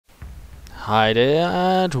Hi there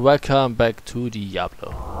and welcome back to Diablo.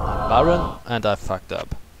 I'm Baron and I fucked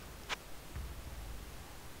up.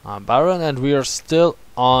 I'm Baron and we are still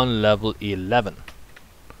on level 11.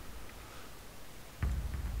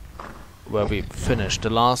 Where we finished the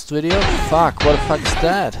last video. Fuck, what the fuck is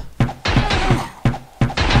that?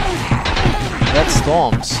 Red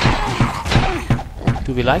storms.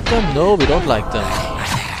 Do we like them? No, we don't like them.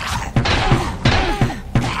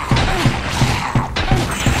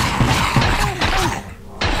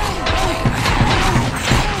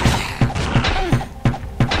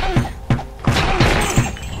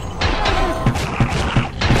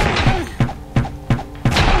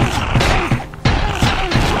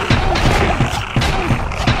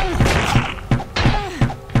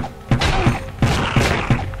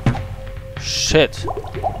 Shit.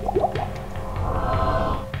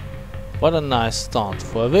 What a nice start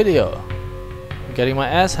for a video. I'm getting my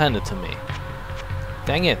ass handed to me.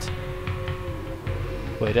 Dang it.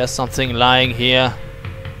 Wait, there's something lying here.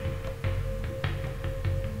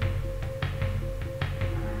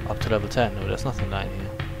 Up to level 10. No, there's nothing lying here.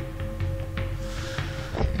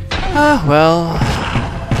 Ah, well.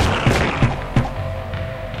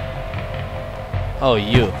 Oh,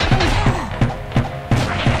 you.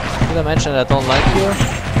 Did I mention that I don't like you?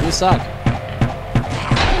 You suck.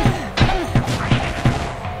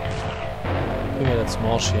 Give me that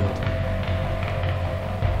small shield.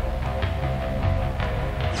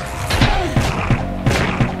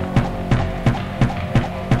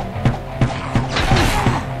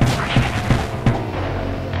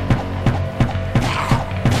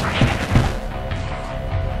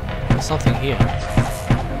 There's something here.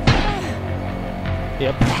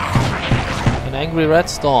 Yep. An angry red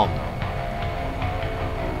storm.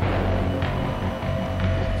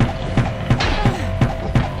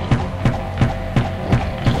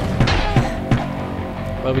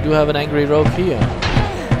 Well, we do have an angry rogue here.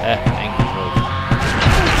 Angry rogue.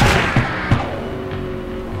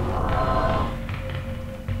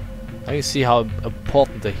 Now you see how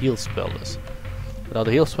important the heal spell is. Without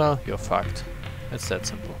a heal spell, you're fucked. It's that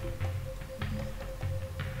simple.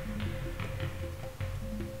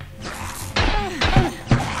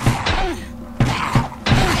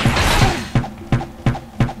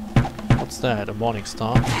 What's that? A morning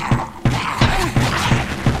star?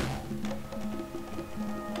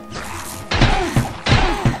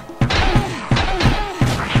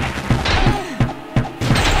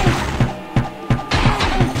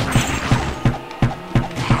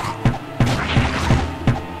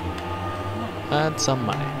 And some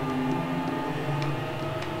money.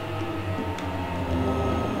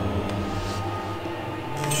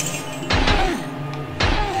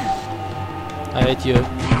 I hate you.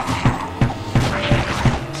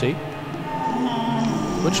 See?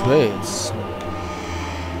 Which way? It's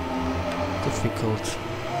difficult.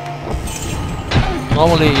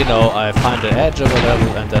 Normally, you know, I find the edge of a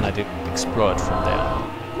level and then I explore it from there.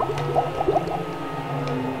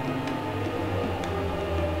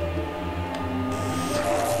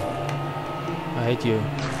 I hate you.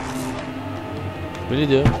 Really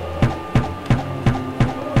do.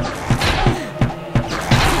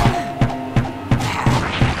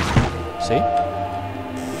 See?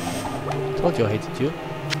 Told you I hated you.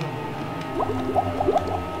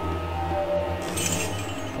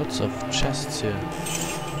 Lots of chests here.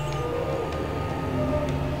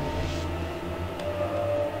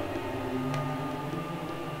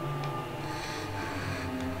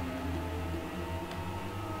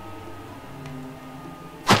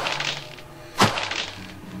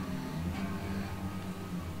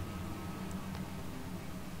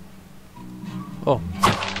 Oh,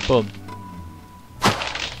 boom.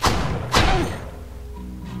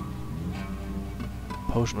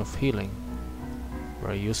 Potion of healing.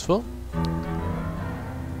 Very useful.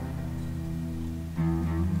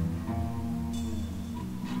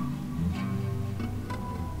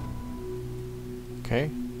 Okay,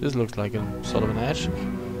 this looks like a sort of an edge.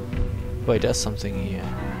 Wait, there's something here.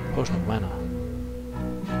 Potion of mana.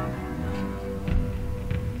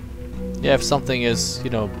 Yeah, if something is, you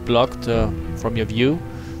know, blocked from your view,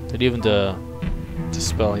 then even the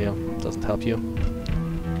spell here doesn't help you.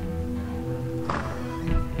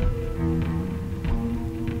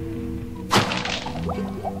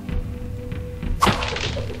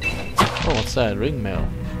 Oh, what's that? Ring mail.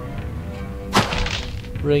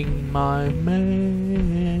 Ring my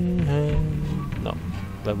mail. No,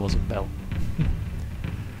 that was a bell.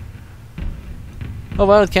 Oh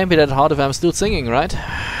well, it can't be that hard if I'm still singing, right?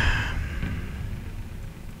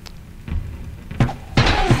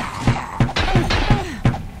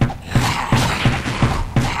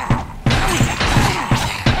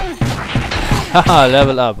 Haha,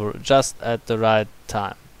 level up just at the right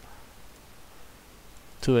time.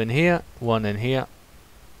 2 in here, 1 in here,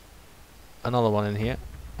 another 1 in here,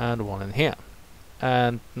 and 1 in here.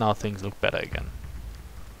 And now things look better again.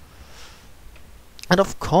 And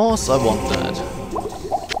of course I want that.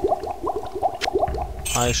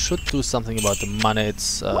 I should do something about the money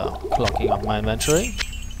it's clocking up my inventory.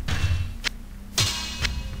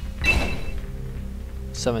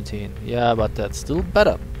 17, yeah, but that's still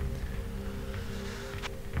better.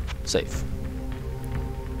 Save.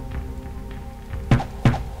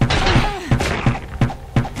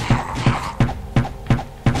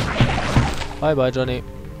 Bye bye, Johnny.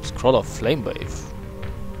 Scroll of Flame Wave.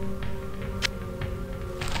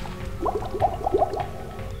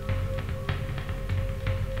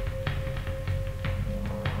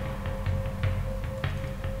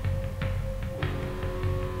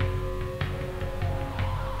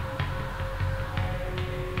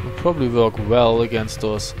 Will probably work well against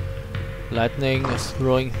those lightning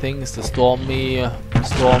throwing things, the storm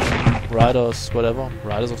riders, whatever,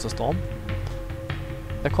 riders of the storm.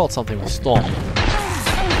 They're called something with storm.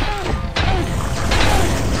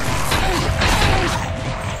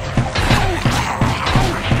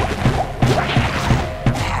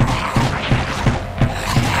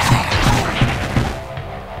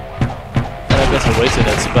 But I guess I wasted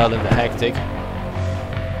that spell in the hectic.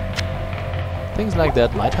 Things like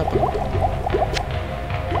that might happen.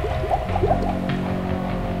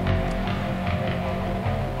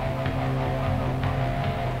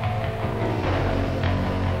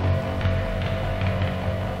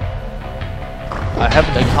 I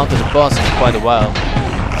haven't encountered a boss in quite a while.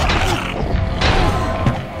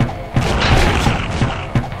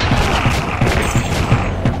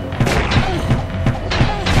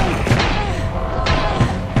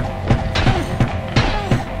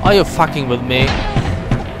 Are you fucking with me?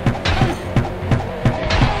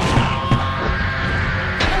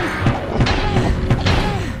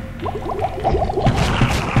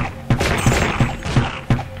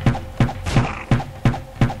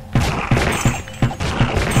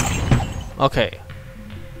 Okay,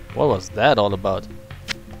 what was that all about?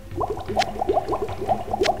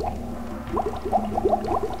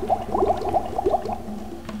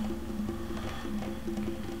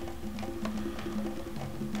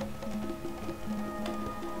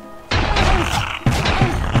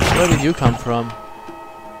 Where did you come from?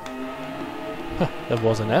 That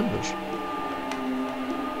was an ambush.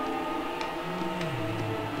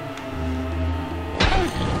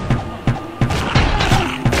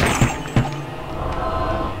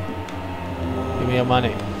 Give me your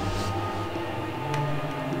money.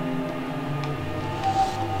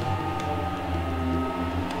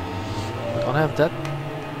 I don't have that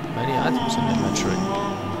many items in the inventory.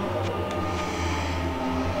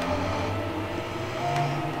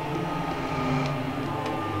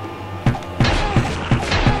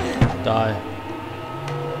 Die.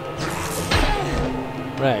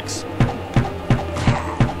 Rex.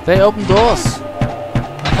 They open doors!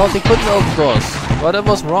 I thought they couldn't open doors. What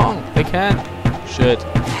was wrong? They can. Shit.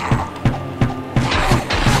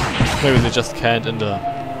 Maybe they just can't in the...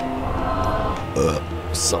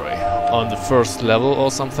 sorry. On the first level or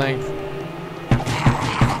something.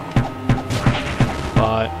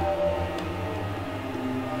 Bye.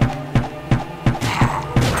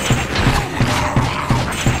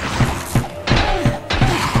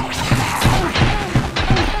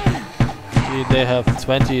 They have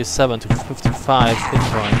 27 to 55 hit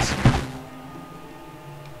points.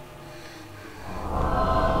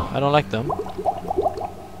 I don't like them.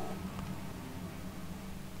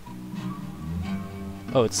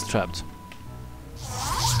 Oh, it's trapped.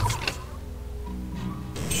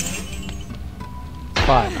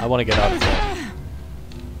 Fine, I want to get out of there.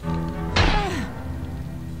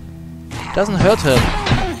 Doesn't hurt him.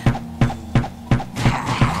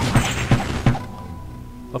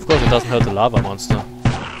 Of course it doesn't hurt the lava monster.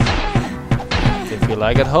 They feel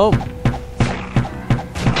like at home.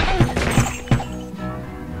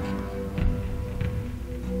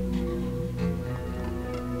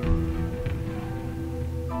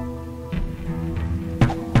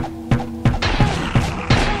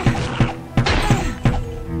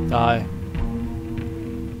 Die.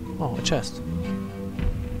 Oh, a chest.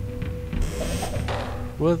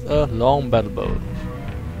 With a long battle bow.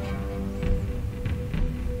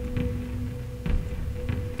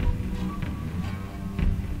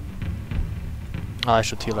 I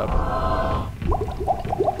should heal up.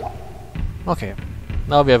 Okay.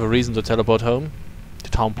 Now we have a reason to teleport home. The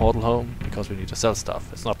town portal home. Because we need to sell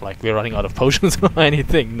stuff. It's not like we're running out of potions or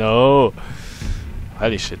anything. No.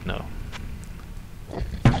 Holy shit, no.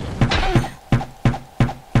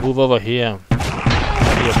 move over here.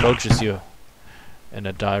 He approaches you in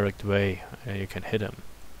a direct way, and you can hit him.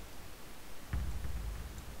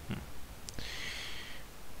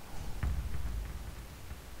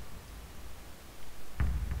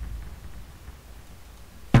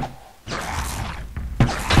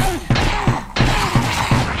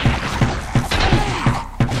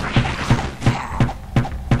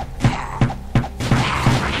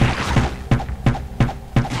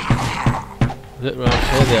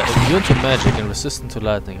 Okay, they're immune to magic and resistant to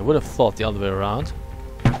lightning. I would have thought the other way around.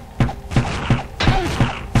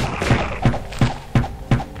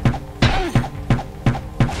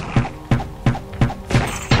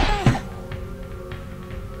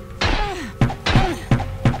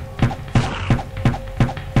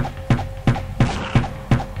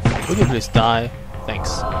 Would you please die?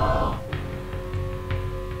 Thanks.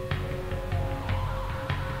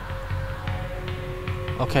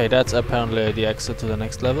 Okay, that's apparently the exit to the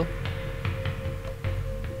next level.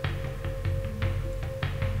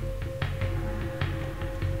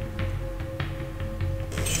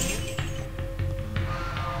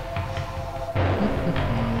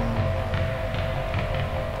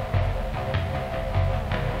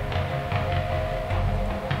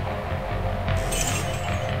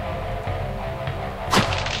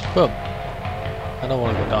 Boom. I don't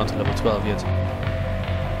want to go down to level 12 yet.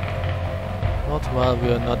 Not while we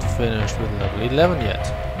are not finished with level 11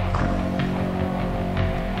 yet.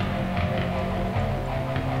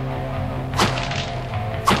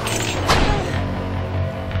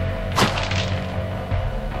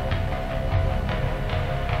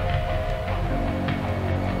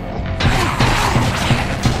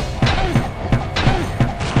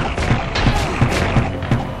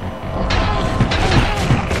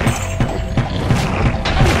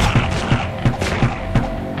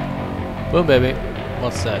 Boom, baby.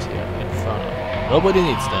 What's that here? Inferno. Nobody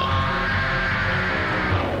needs that.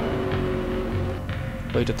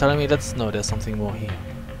 Wait, you're telling me that's... No, there's something more here.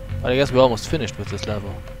 But I guess we're almost finished with this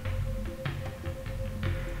level.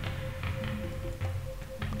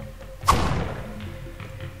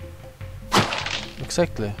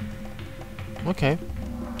 Exactly. Okay.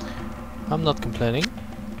 I'm not complaining.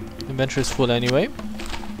 Inventory is full anyway.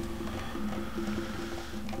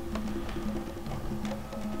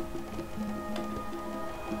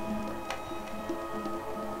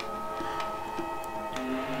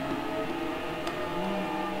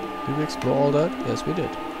 Did we explore all that? Yes, we did.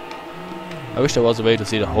 I wish there was a way to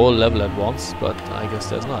see the whole level at once, but I guess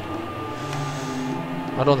there's not.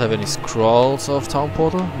 I don't have any scrolls of Town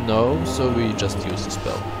Portal, no, so we just use the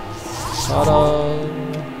spell. Ta-da!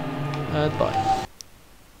 And bye.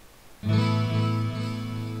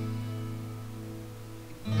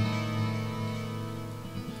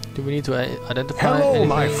 Do we need to identify Hello, anything?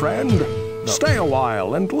 my friend. No. Stay a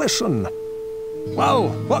while and listen. Well,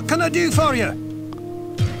 what can I do for you?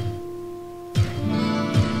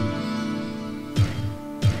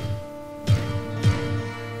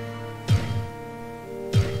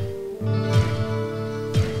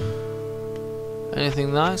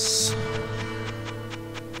 Anything nice?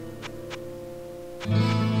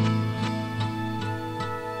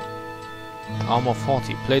 Armor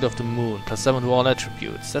 40, Plate of the Moon, plus 7 to all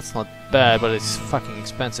attributes. That's not bad, but it's fucking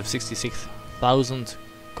expensive. 66,000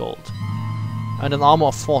 gold. And an armor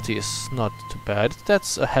of 40 is not too bad.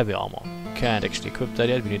 That's a heavy armor. Can't actually equip that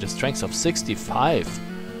yet. We need a strength of 65.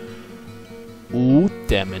 Ooh,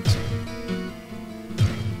 damn it.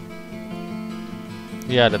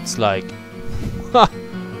 Yeah, that's like...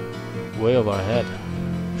 way over our head.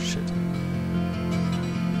 Shit.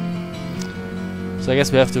 So I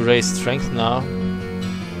guess we have to raise strength now,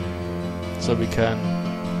 so we can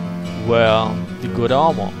wear the good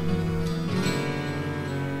armor.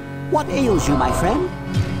 What ails you, my friend?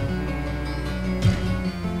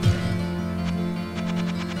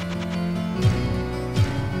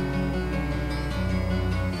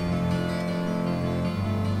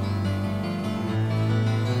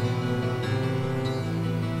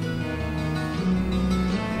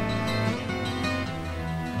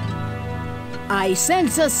 I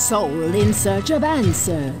sense a soul in search of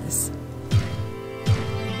answers.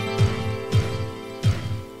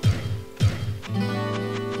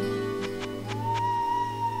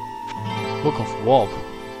 Book of Warp.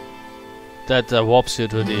 That warps you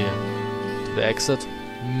to the exit.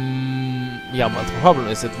 Yeah, but the problem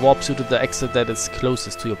is it warps you to the exit that is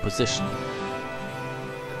closest to your position.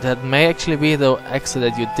 That may actually be the exit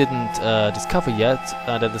that you didn't discover yet,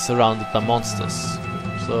 that is surrounded by monsters.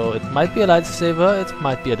 So it might be a lifesaver, it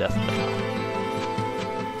might be a death measure.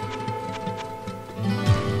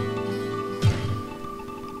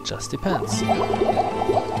 Just depends. Damn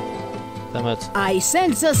it. I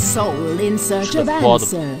sense a soul in search Should of have bought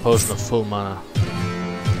a answers. potion of full mana.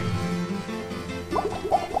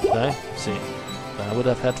 Okay, see. Then I would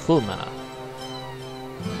have had full mana.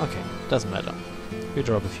 Okay, doesn't matter. We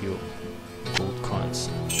drop a few gold coins.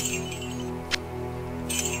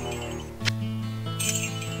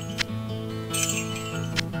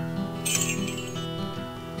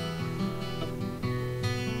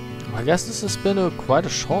 I guess this has been quite a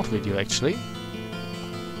short video actually.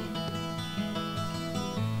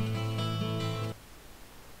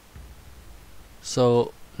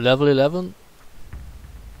 So level 11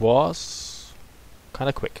 was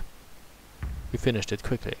kinda quick. We finished it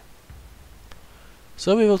quickly.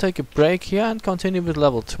 So we will take a break here and continue with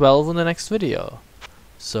level 12 in the next video.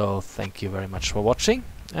 So thank you very much for watching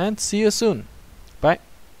and see you soon.